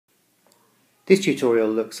This tutorial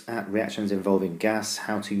looks at reactions involving gas,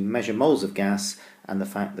 how to measure moles of gas, and the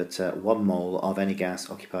fact that 1 mole of any gas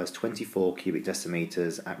occupies 24 cubic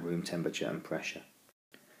decimeters at room temperature and pressure.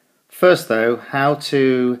 First though, how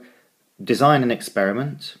to design an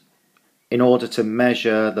experiment in order to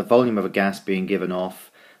measure the volume of a gas being given off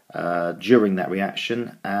during that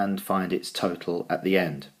reaction and find its total at the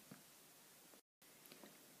end.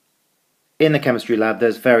 In the chemistry lab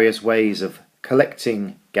there's various ways of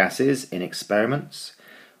collecting gases in experiments.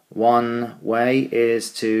 One way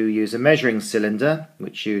is to use a measuring cylinder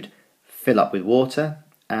which you'd fill up with water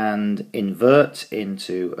and invert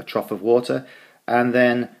into a trough of water, and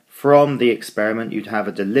then from the experiment you'd have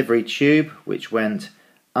a delivery tube which went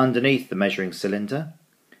underneath the measuring cylinder.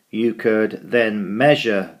 You could then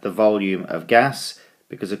measure the volume of gas,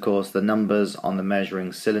 because of course the numbers on the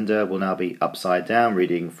measuring cylinder will now be upside down,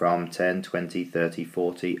 reading from 10, 20, 30,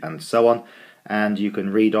 40 and so on, and you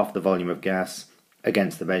can read off the volume of gas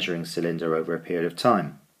against the measuring cylinder over a period of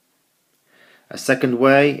time. A second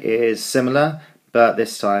way is similar, but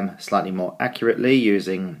this time slightly more accurately,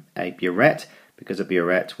 using a burette, because a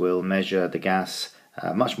burette will measure the gas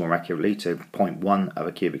much more accurately to 0.1 of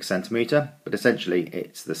a cubic centimetre, but essentially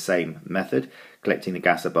it's the same method, collecting the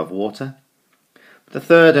gas above water. The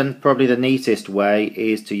third and probably the neatest way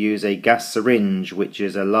is to use a gas syringe, which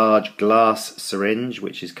is a large glass syringe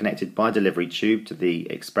which is connected by delivery tube to the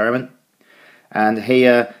experiment. And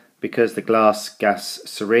here, because the gas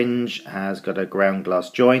syringe has got a ground glass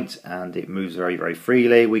joint and it moves very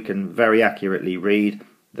freely, we can very accurately read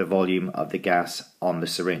the volume of the gas on the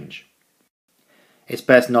syringe. It's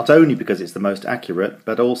best not only because it's the most accurate,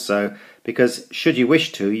 but also because, should you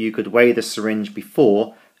wish to, you could weigh the syringe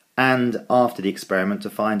before and after the experiment to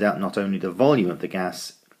find out not only the volume of the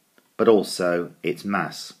gas, but also its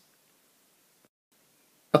mass.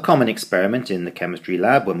 A common experiment in the chemistry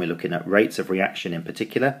lab, when we're looking at rates of reaction in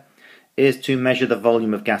particular, is to measure the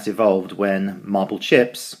volume of gas evolved when marble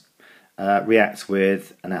chips reacts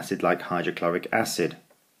with an acid like hydrochloric acid.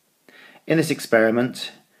 In this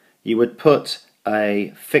experiment, you would put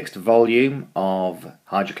a fixed volume of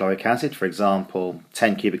hydrochloric acid, for example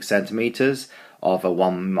 10 cubic centimeters of a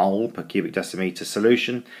 1 mole per cubic decimeter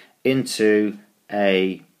solution, into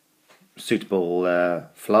a suitable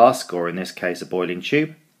flask, or in this case a boiling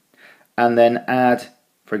tube, and then add,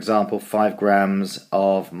 for example, 5 grams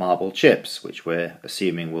of marble chips, which we're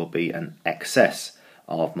assuming will be an excess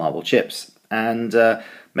of marble chips, and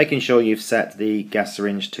making sure you've set the gas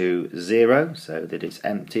syringe to 0 so that it's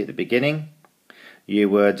empty at the beginning. You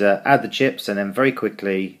would add the chips and then very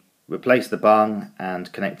quickly replace the bung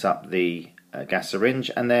and connect up the gas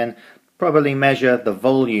syringe, and then probably measure the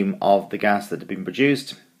volume of the gas that had been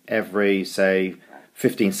produced every, say,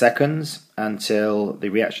 15 seconds until the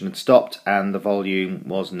reaction had stopped and the volume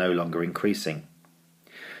was no longer increasing.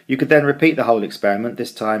 You could then repeat the whole experiment,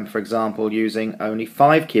 this time, for example, using only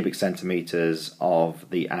 5 cubic centimeters of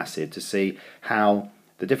the acid, to see how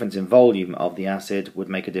the difference in volume of the acid would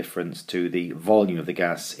make a difference to the volume of the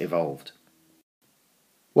gas evolved.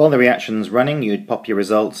 While the reaction's running, you'd pop your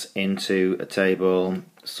results into a table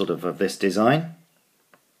sort of this design.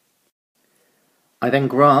 I then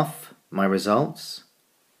graph my results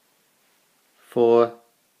for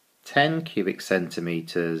 10 cubic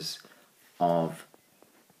centimeters of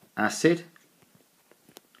acid.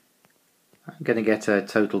 I'm going to get a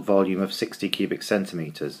total volume of 60 cubic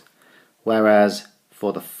centimeters, whereas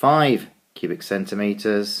for the 5 cubic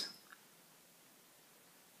centimeters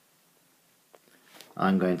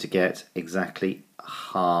I'm going to get exactly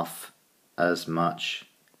half as much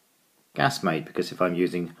gas made, because if I'm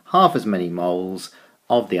using half as many moles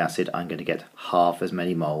of the acid, I'm going to get half as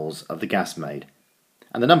many moles of the gas made.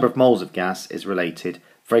 And the number of moles of gas is related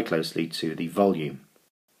very closely to the volume.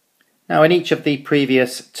 Now, in each of the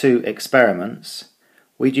previous 2 experiments,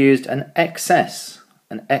 we'd used an excess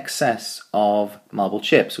of marble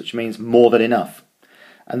chips, which means more than enough.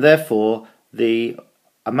 And therefore, the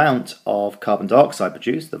amount of carbon dioxide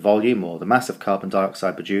produced, the volume or the mass of carbon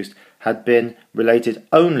dioxide produced, had been related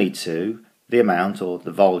only to the amount or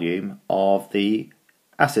the volume of the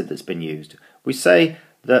acid that's been used. We say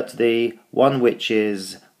that the one which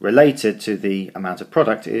is related to the amount of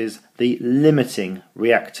product is the limiting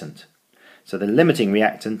reactant. So the limiting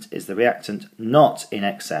reactant is the reactant not in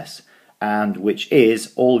excess and which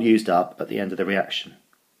is all used up at the end of the reaction.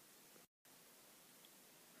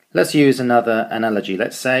 Let's use another analogy.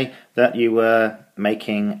 Let's say that you were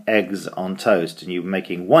making eggs on toast and you were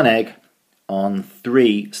making 1 egg on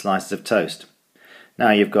 3 slices of toast.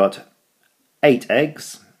 Now you've got 8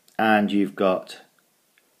 eggs and you've got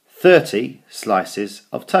 30 slices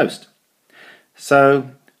of toast.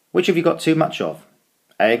 So Which have you got too much of?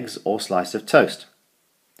 Eggs or slice of toast?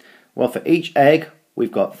 Well, for each egg,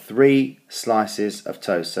 we've got 3 slices of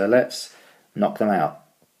toast. So let's knock them out.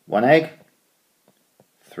 1 egg,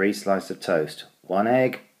 3 slices of toast. 1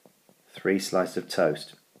 egg, 3 slices of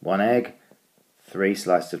toast. 1 egg, 3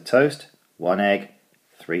 slices of toast. 1 egg,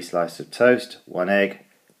 3 slices of toast. 1 egg,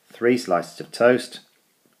 3 slices of toast.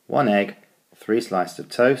 1 egg, 3 slices of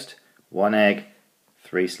toast. 1 egg,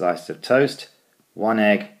 3 slices of toast. 1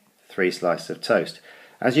 egg, 3 slices of toast.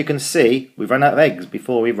 As you can see, we've run out of eggs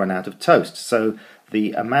before we've run out of toast. So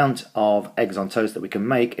the amount of eggs on toast that we can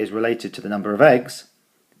make is related to the number of eggs.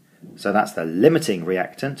 So that's the limiting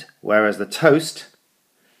reactant, whereas the toast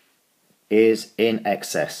is in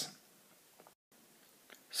excess.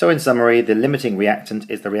 So in summary, the limiting reactant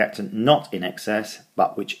is the reactant not in excess,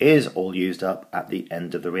 but which is all used up at the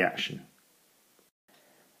end of the reaction.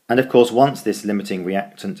 And of course, once this limiting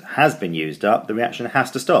reactant has been used up, the reaction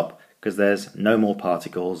has to stop, because there's no more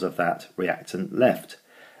particles of that reactant left.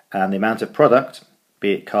 And the amount of product,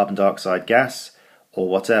 be it carbon dioxide gas or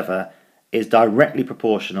whatever, is directly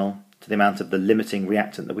proportional to the amount of the limiting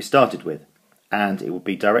reactant that we started with. And it will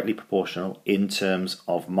be directly proportional in terms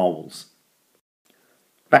of moles.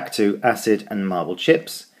 Back to acid and marble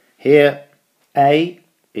chips. Here, A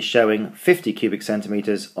is showing 50 cubic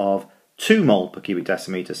centimetres of 2 mole per cubic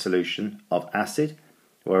decimetre solution of acid,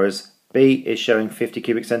 whereas B is showing 50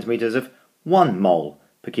 cubic centimetres of 1 mole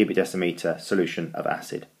per cubic decimetre solution of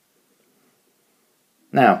acid.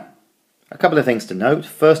 Now, a couple of things to note.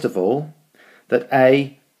 First of all, that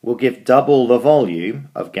A will give double the volume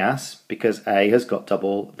of gas because A has got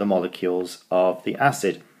double the molecules of the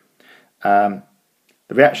acid. The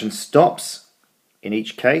reaction stops in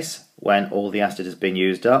each case when all the acid has been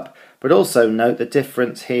used up, but also note the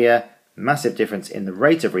difference here, massive difference in the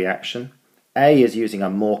rate of reaction. A is using a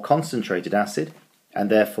more concentrated acid, and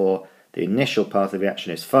therefore the initial part of the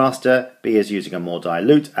reaction is faster. B is using a more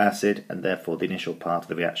dilute acid, and therefore the initial part of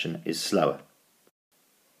the reaction is slower.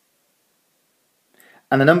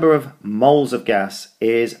 And the number of moles of gas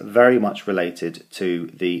is very much related to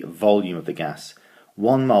the volume of the gas.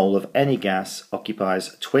 1 mole of any gas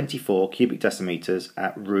occupies 24 cubic decimeters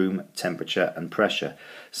at room temperature and pressure.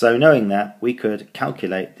 So knowing that, we could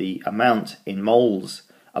calculate the amount in moles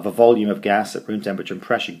of a volume of gas at room temperature and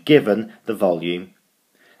pressure given the volume,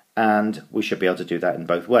 and we should be able to do that in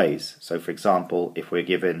both ways. So for example, if we're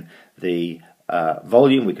given the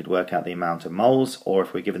volume, we could work out the amount of moles, or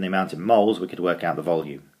if we're given the amount in moles, we could work out the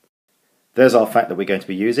volume. There's our fact that we're going to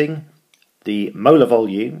be using. The molar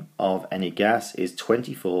volume of any gas is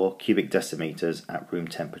 24 cubic decimeters at room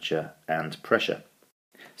temperature and pressure.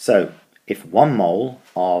 So if 1 mole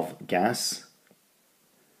of gas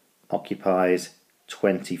occupies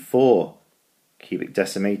 24 cubic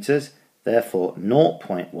decimeters, therefore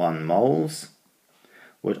 0.1 moles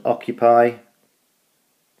would occupy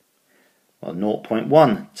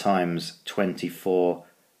 0.1 times 24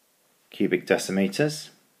 cubic decimeters,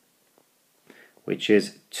 which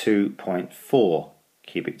is 2.4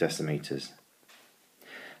 cubic decimeters.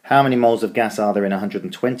 How many moles of gas are there in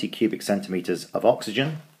 120 cubic centimeters of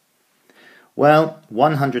oxygen? Well,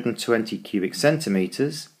 120 cubic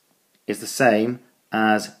centimeters is the same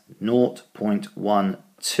as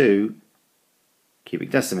 0.12 cubic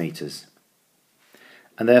decimeters.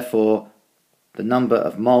 And therefore, the number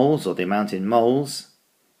of moles, or the amount in moles,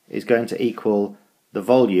 is going to equal the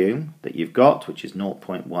volume that you've got, which is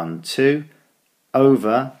 0.12,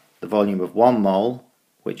 over the volume of 1 mole,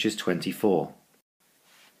 which is 24.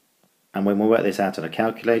 And when we work this out on a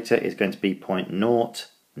calculator, it's going to be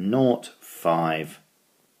 0.005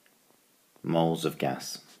 moles of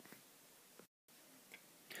gas.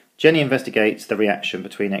 Jenny investigates the reaction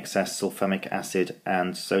between excess sulfamic acid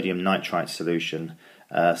and sodium nitrite solution.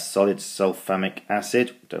 Solid sulfamic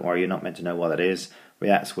acid, don't worry, you're not meant to know what that is,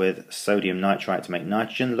 reacts with sodium nitrite to make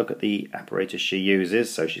nitrogen. Look at the apparatus she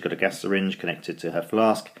uses. So she's got a gas syringe connected to her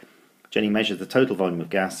flask. Jenny measures the total volume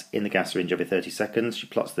of gas in the gas syringe every 30 seconds. She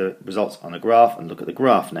plots the results on a graph, and look at the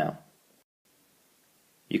graph now.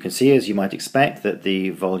 You can see, as you might expect, that the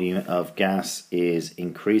volume of gas is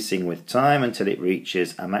increasing with time until it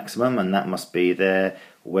reaches a maximum, and that must be there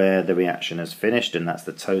where the reaction has finished, and that's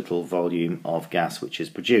the total volume of gas which is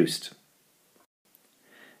produced.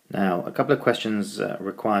 Now, a couple of questions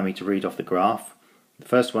require me to read off the graph. The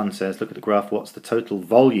first one says, look at the graph, what's the total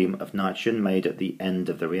volume of nitrogen made at the end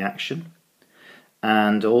of the reaction?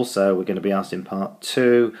 And also, we're going to be asked in part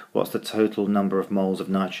 2, what's the total number of moles of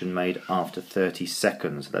nitrogen made after 30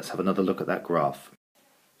 seconds? Let's have another look at that graph.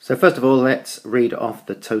 So first of all, let's read off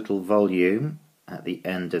the total volume at the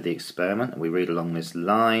end of the experiment. We read along this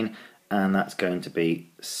line, and that's going to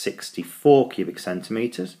be 64 cubic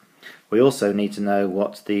centimetres. We also need to know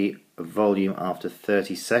what's the volume after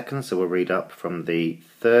 30 seconds, so we'll read up from the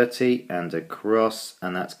 30 and across,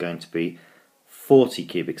 and that's going to be 40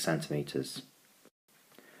 cubic centimetres.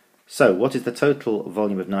 So what is the total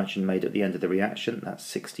volume of nitrogen made at the end of the reaction? That's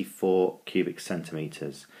 64 cubic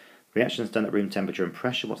centimetres. Reaction is done at room temperature and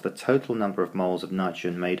pressure. What's the total number of moles of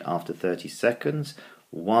nitrogen made after 30 seconds?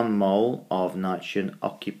 1 mole of nitrogen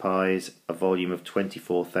occupies a volume of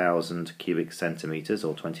 24,000 cubic centimetres,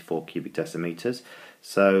 or 24 cubic decimeters.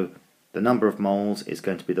 So the number of moles is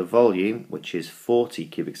going to be the volume, which is 40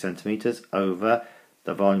 cubic centimetres, over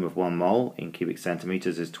the volume of 1 mole in cubic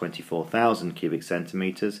centimetres is 24,000 cubic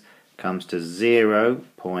centimetres, comes to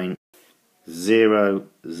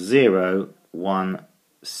 0.00016. Well,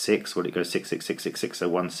 it goes 66666, so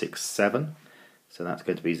 167. So that's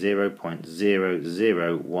going to be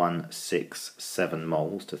 0.00167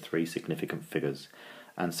 moles to 3 significant figures.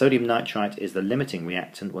 And sodium nitrite is the limiting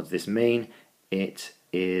reactant. What does this mean? It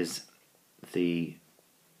is the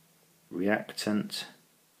reactant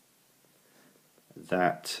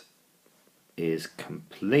that is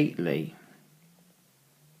completely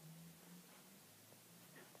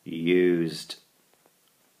used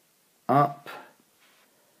up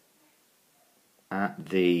at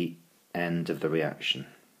the end of the reaction.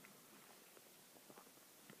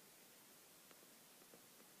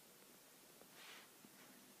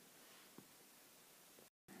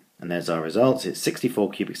 And there's our results. It's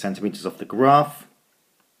 64 cubic centimetres off the graph.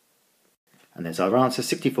 And there's our answer,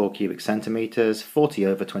 64 cubic centimetres, 40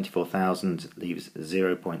 over 24,000 leaves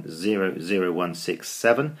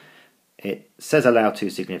 0.00167. It says allow 2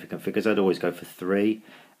 significant figures. I'd always go for 3.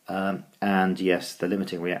 And yes, the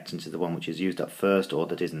limiting reactant is the one which is used up first or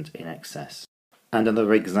that isn't in excess. And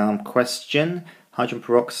another exam question. Hydrogen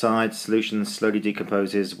peroxide solution slowly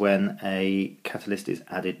decomposes when a catalyst is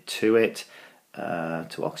added to it,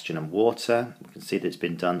 to oxygen and water. We can see that it's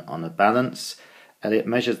been done on a balance. Elliot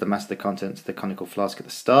measures the mass of the contents of the conical flask at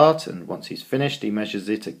the start, and once he's finished he measures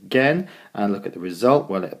it again and look at the result.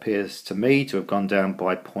 Well, it appears to me to have gone down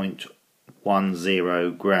by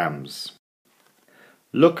 0.10 grams.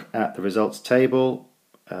 Look at the results table.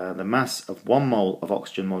 The mass of 1 mole of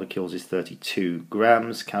oxygen molecules is 32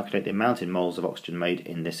 grams. Calculate the amount in moles of oxygen made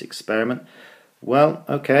in this experiment. Well,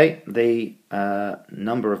 okay, the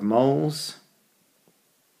number of moles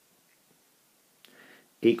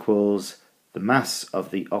equals the mass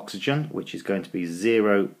of the oxygen, which is going to be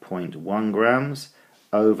 0.1 grams,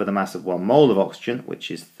 over the mass of 1 mole of oxygen,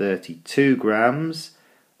 which is 32 grams,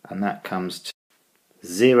 and that comes to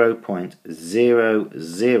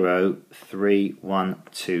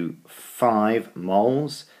 0.003125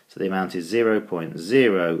 moles. So the amount is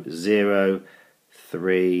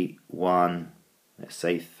 0.0031, let's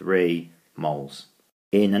say 3 moles.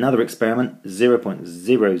 In another experiment,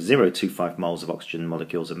 0.0025 moles of oxygen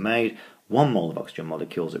molecules are made. 1 mole of oxygen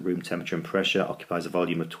molecules at room temperature and pressure occupies a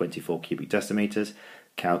volume of 24 cubic decimeters.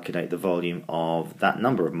 Calculate the volume of that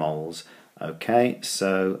number of moles. Okay,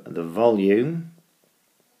 so the volume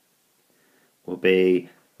will be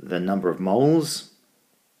the number of moles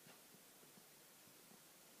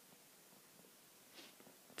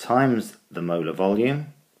times the molar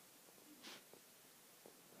volume,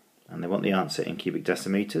 and they want the answer in cubic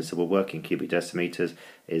decimeters, so we'll work in cubic decimeters.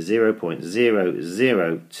 Is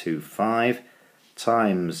 0.0025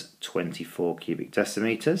 times 24 cubic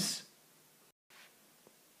decimeters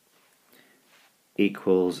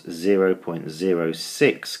equals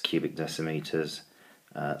 0.06 cubic decimeters.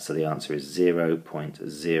 So the answer is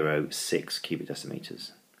 0.06 cubic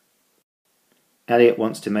decimeters. Elliot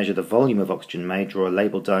wants to measure the volume of oxygen made. Draw a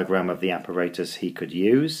label diagram of the apparatus he could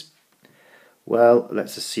use. Well,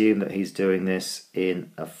 let's assume that he's doing this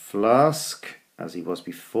in a flask, as he was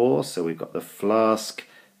before. So we've got the flask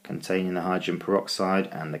containing the hydrogen peroxide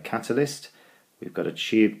and the catalyst. We've got a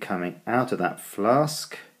tube coming out of that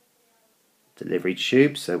flask, delivery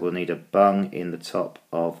tube, so we'll need a bung in the top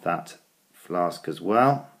of that flask as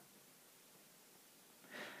well,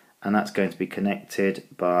 and that's going to be connected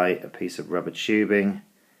by a piece of rubber tubing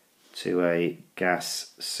to a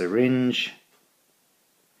gas syringe,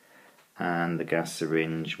 and the gas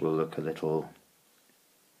syringe will look a little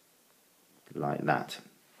like that,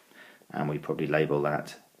 and we probably label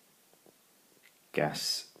that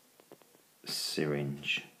gas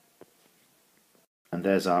syringe. And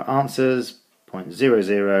there's our answers,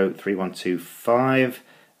 0.003125.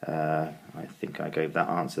 I think I gave that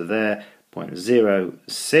answer there,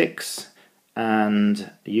 0.06,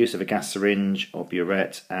 and the use of a gas syringe or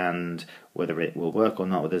burette, and whether it will work or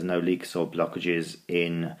not, there's no leaks or blockages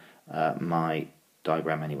in my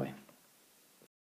diagram anyway.